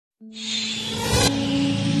So,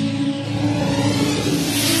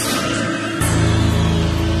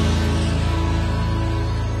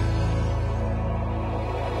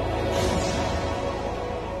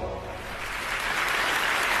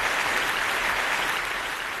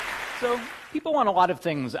 people want a lot of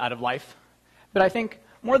things out of life, but I think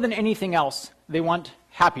more than anything else, they want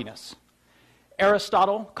happiness.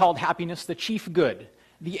 Aristotle called happiness the chief good,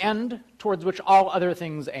 the end towards which all other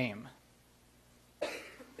things aim.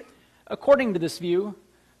 According to this view,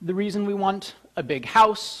 the reason we want a big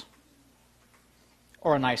house,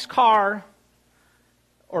 or a nice car,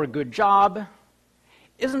 or a good job,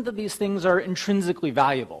 isn't that these things are intrinsically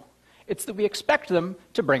valuable. It's that we expect them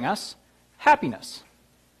to bring us happiness.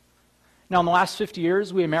 Now, in the last 50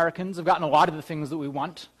 years, we Americans have gotten a lot of the things that we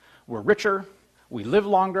want. We're richer, we live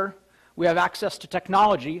longer, we have access to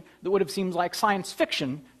technology that would have seemed like science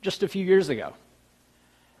fiction just a few years ago.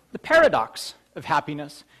 The paradox of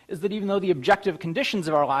happiness is that even though the objective conditions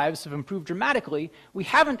of our lives have improved dramatically, we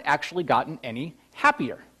haven't actually gotten any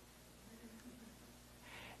happier.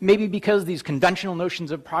 Maybe because these conventional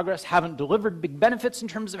notions of progress haven't delivered big benefits in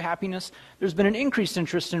terms of happiness, there's been an increased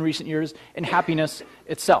interest in recent years in happiness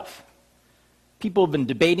itself. People have been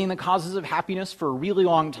debating the causes of happiness for a really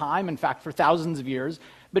long time, in fact, for thousands of years,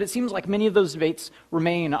 but it seems like many of those debates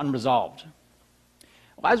remain unresolved.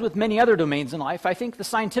 Well, as with many other domains in life, I think the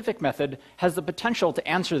scientific method has the potential to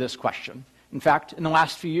answer this question. In fact, in the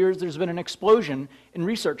last few years, there's been an explosion in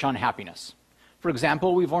research on happiness. For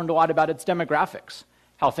example, we've learned a lot about its demographics,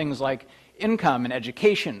 how things like income and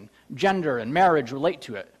education, gender and marriage relate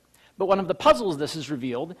to it. But one of the puzzles this has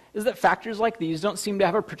revealed is that factors like these don't seem to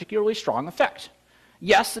have a particularly strong effect.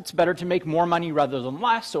 Yes, it's better to make more money rather than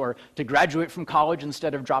less, or to graduate from college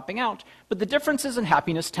instead of dropping out, but the differences in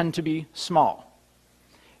happiness tend to be small.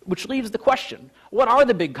 Which leaves the question, what are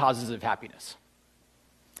the big causes of happiness?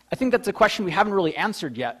 I think that's a question we haven't really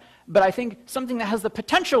answered yet, but I think something that has the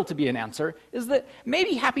potential to be an answer is that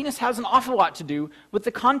maybe happiness has an awful lot to do with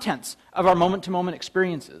the contents of our moment-to-moment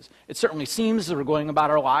experiences. It certainly seems as we're going about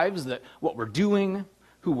our lives that what we're doing,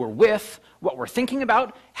 who we're with, what we're thinking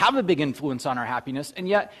about, have a big influence on our happiness, and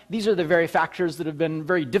yet these are the very factors that have been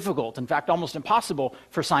very difficult, in fact almost impossible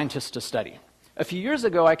for scientists to study. A few years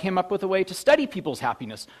ago, I came up with a way to study people's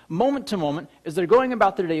happiness, moment to moment, as they're going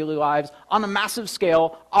about their daily lives on a massive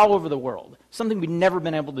scale all over the world, something we'd never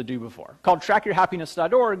been able to do before. Called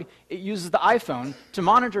trackyourhappiness.org, it uses the iPhone to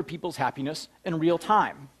monitor people's happiness in real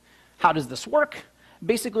time. How does this work?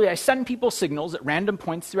 Basically, I send people signals at random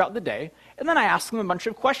points throughout the day, and then I ask them a bunch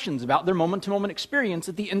of questions about their moment-to-moment experience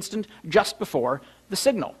at the instant just before the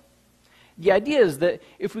signal. The idea is that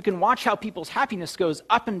if we can watch how people's happiness goes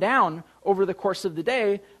up and down over the course of the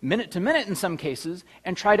day, minute to minute in some cases,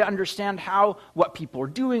 and try to understand how what people are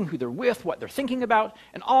doing, who they're with, what they're thinking about,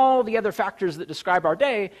 and all the other factors that describe our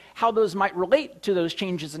day, how those might relate to those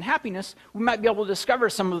changes in happiness, we might be able to discover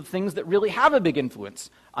some of the things that really have a big influence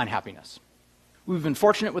on happiness. We've been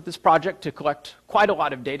fortunate with this project to collect quite a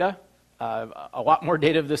lot of data, a lot more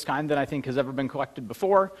data of this kind than I think has ever been collected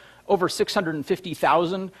before. Over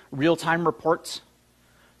 650,000 real-time reports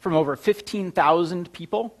from over 15,000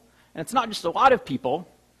 people. And it's not just a lot of people,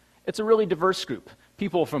 it's a really diverse group.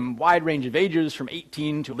 People from a wide range of ages, from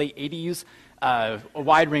 18 to late 80s, a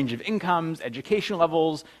wide range of incomes, education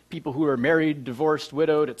levels, people who are married, divorced,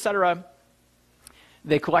 widowed, etc.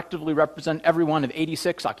 They collectively represent every one of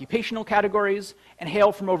 86 occupational categories and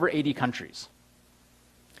hail from over 80 countries.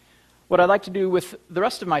 What I'd like to do with the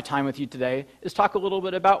rest of my time with you today is talk a little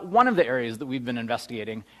bit about one of the areas that we've been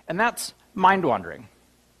investigating, and that's mind wandering.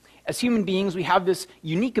 As human beings, we have this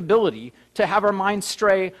unique ability to have our minds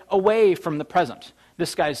stray away from the present.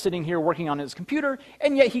 This guy's sitting here working on his computer,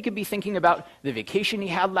 and yet he could be thinking about the vacation he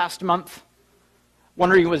had last month,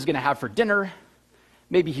 wondering what he's going to have for dinner.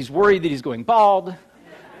 Maybe he's worried that he's going bald.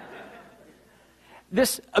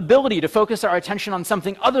 This ability to focus our attention on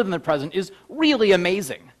something other than the present is really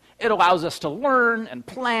amazing. It allows us to learn and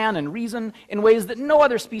plan and reason in ways that no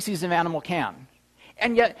other species of animal can.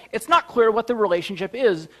 And yet, it's not clear what the relationship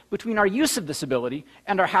is between our use of this ability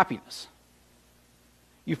and our happiness.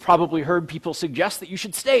 You've probably heard people suggest that you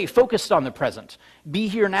should stay focused on the present. Be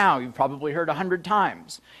here now, you've probably heard 100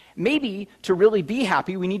 times. Maybe to really be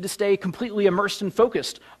happy, we need to stay completely immersed and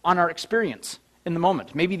focused on our experience in the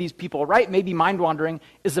moment. Maybe these people are right, maybe mind wandering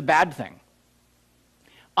is a bad thing.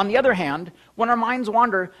 On the other hand, when our minds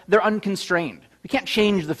wander, they're unconstrained. We can't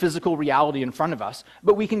change the physical reality in front of us,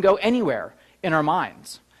 but we can go anywhere in our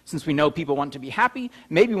minds. Since we know people want to be happy,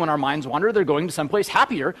 maybe when our minds wander, they're going to someplace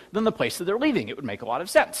happier than the place that they're leaving. It would make a lot of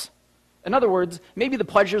sense. In other words, maybe the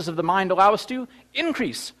pleasures of the mind allow us to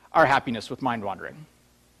increase our happiness with mind wandering.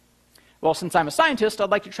 Well, since I'm a scientist,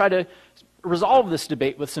 I'd like to try to resolve this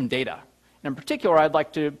debate with some data. And in particular, I'd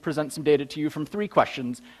like to present some data to you from 3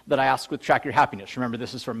 questions that I asked with Track Your Happiness. Remember,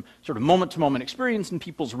 this is from sort of moment-to-moment experience in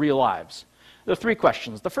people's real lives. There are 3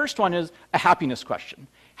 questions. The first one is a happiness question.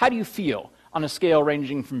 How do you feel on a scale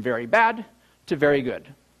ranging from very bad to very good?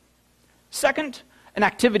 Second, an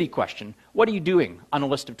activity question. What are you doing on a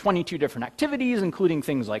list of 22 different activities, including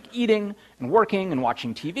things like eating and working and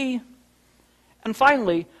watching TV? And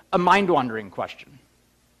finally, a mind-wandering question.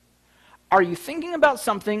 Are you thinking about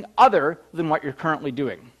something other than what you're currently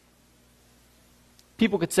doing?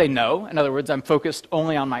 People could say no. In other words, I'm focused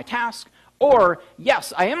only on my task. Or,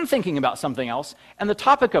 yes, I am thinking about something else, and the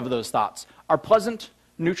topic of those thoughts are pleasant,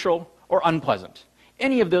 neutral, or unpleasant.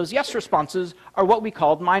 Any of those yes responses are what we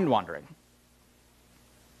called mind-wandering.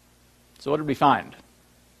 So what did we find?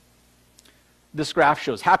 This graph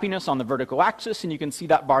shows happiness on the vertical axis, and you can see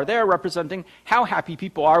that bar there representing how happy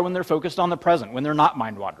people are when they're focused on the present, when they're not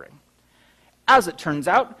mind-wandering. As it turns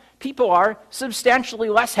out, people are substantially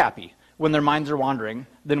less happy when their minds are wandering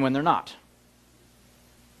than when they're not.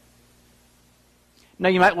 Now,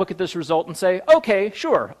 you might look at this result and say, okay,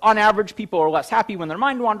 sure, on average, people are less happy when they're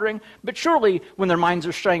mind-wandering, but surely when their minds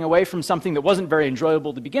are straying away from something that wasn't very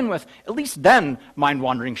enjoyable to begin with, at least then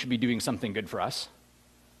mind-wandering should be doing something good for us.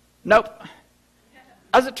 Nope.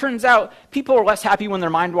 As it turns out, people are less happy when they're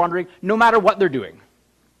mind-wandering no matter what they're doing.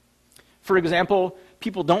 For example,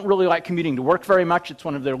 people don't really like commuting to work very much. It's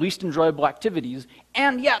one of their least enjoyable activities.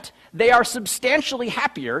 And yet, they are substantially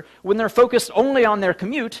happier when they're focused only on their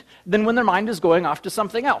commute than when their mind is going off to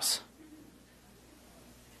something else.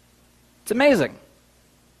 It's amazing.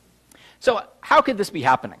 So how could this be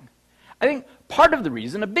happening? I think part of the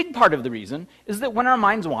reason, a big part of the reason, is that when our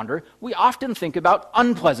minds wander, we often think about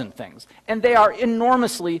unpleasant things. And they are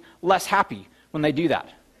enormously less happy when they do that.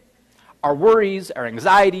 Our worries, our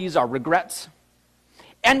anxieties, our regrets.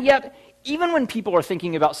 And yet, even when people are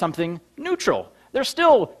thinking about something neutral, they're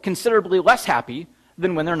still considerably less happy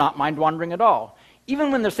than when they're not mind-wandering at all.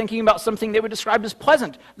 Even when they're thinking about something they would describe as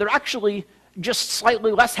pleasant, they're actually just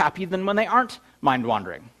slightly less happy than when they aren't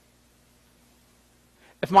mind-wandering.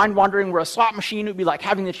 If mind-wandering were a slot machine, it would be like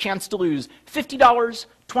having the chance to lose $50,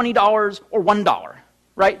 $20, or $1,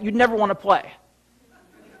 right? You'd never want to play.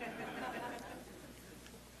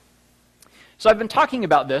 So I've been talking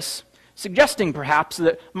about this, suggesting perhaps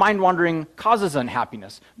that mind-wandering causes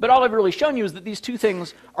unhappiness. But all I've really shown you is that these 2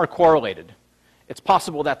 things are correlated. It's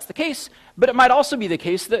possible that's the case, but it might also be the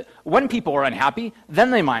case that when people are unhappy,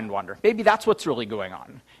 then they mind-wander. Maybe that's what's really going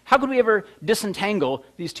on. How could we ever disentangle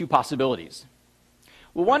these 2 possibilities?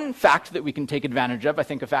 Well, one fact that we can take advantage of, I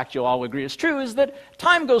think a fact you'll all agree is true, is that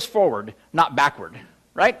time goes forward, not backward,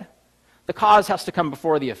 right? The cause has to come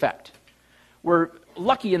before the effect. We're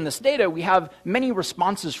lucky in this data, we have many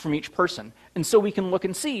responses from each person. And so we can look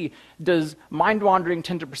and see, does mind-wandering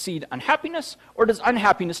tend to precede unhappiness, or does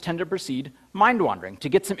unhappiness tend to precede mind-wandering, to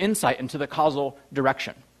get some insight into the causal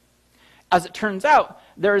direction. As it turns out,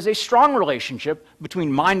 there is a strong relationship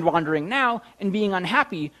between mind-wandering now and being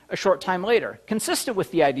unhappy a short time later, consistent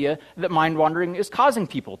with the idea that mind-wandering is causing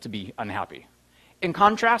people to be unhappy. In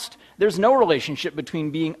contrast, there's no relationship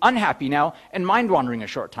between being unhappy now and mind-wandering a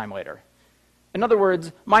short time later. In other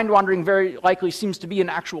words, mind-wandering very likely seems to be an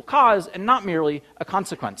actual cause and not merely a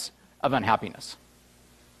consequence of unhappiness.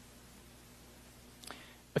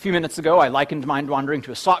 A few minutes ago, I likened mind-wandering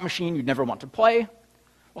to a slot machine you'd never want to play.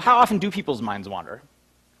 Well, how often do people's minds wander?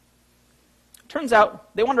 Turns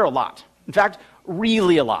out they wander a lot. In fact,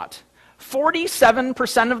 really a lot.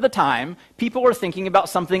 47% of the time, people are thinking about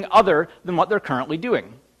something other than what they're currently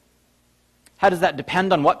doing. How does that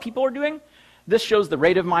depend on what people are doing? This shows the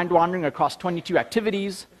rate of mind wandering across 22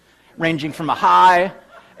 activities, ranging from a high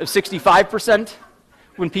of 65%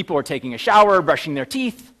 when people are taking a shower or brushing their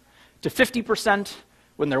teeth, to 50%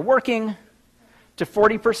 when they're working, to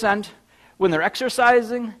 40% when they're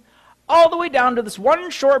exercising, all the way down to this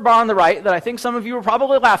one short bar on the right that I think some of you are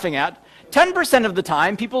probably laughing at. 10% of the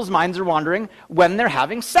time, people's minds are wandering when they're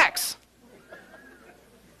having sex.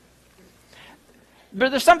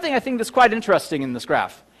 But there's something I think that's quite interesting in this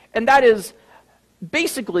graph, and that is,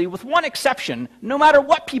 basically, with one exception, no matter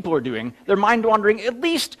what people are doing, they're mind-wandering at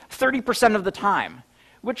least 30% of the time,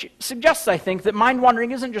 which suggests, I think, that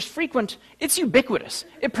mind-wandering isn't just frequent, it's ubiquitous.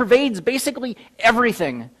 It pervades basically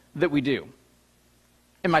everything that we do.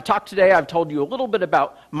 In my talk today, I've told you a little bit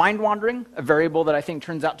about mind-wandering, a variable that I think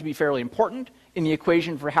turns out to be fairly important in the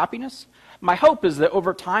equation for happiness. My hope is that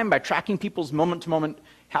over time, by tracking people's moment-to-moment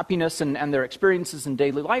happiness and their experiences in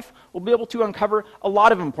daily life, we'll be able to uncover a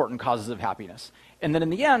lot of important causes of happiness. And then in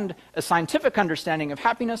the end, a scientific understanding of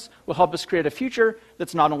happiness will help us create a future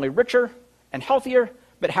that's not only richer and healthier,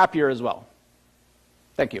 but happier as well.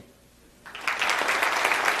 Thank you.